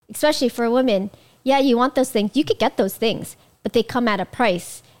especially for women, yeah, you want those things. You could get those things, but they come at a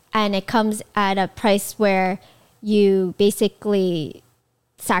price. And it comes at a price where you basically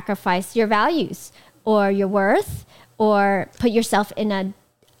sacrifice your values or your worth or put yourself in an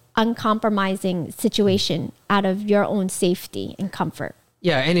uncompromising situation out of your own safety and comfort.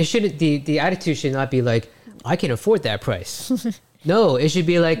 Yeah, and it shouldn't, the attitude should not be like, I can afford that price. No, it should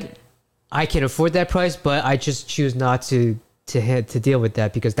be like, I can afford that price, but I just choose not to deal with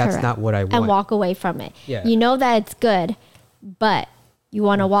that because that's Correct. not what I want. And walk away from it. Yeah. You know that it's good, but you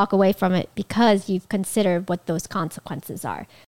want to walk away from it because you've considered what those consequences are.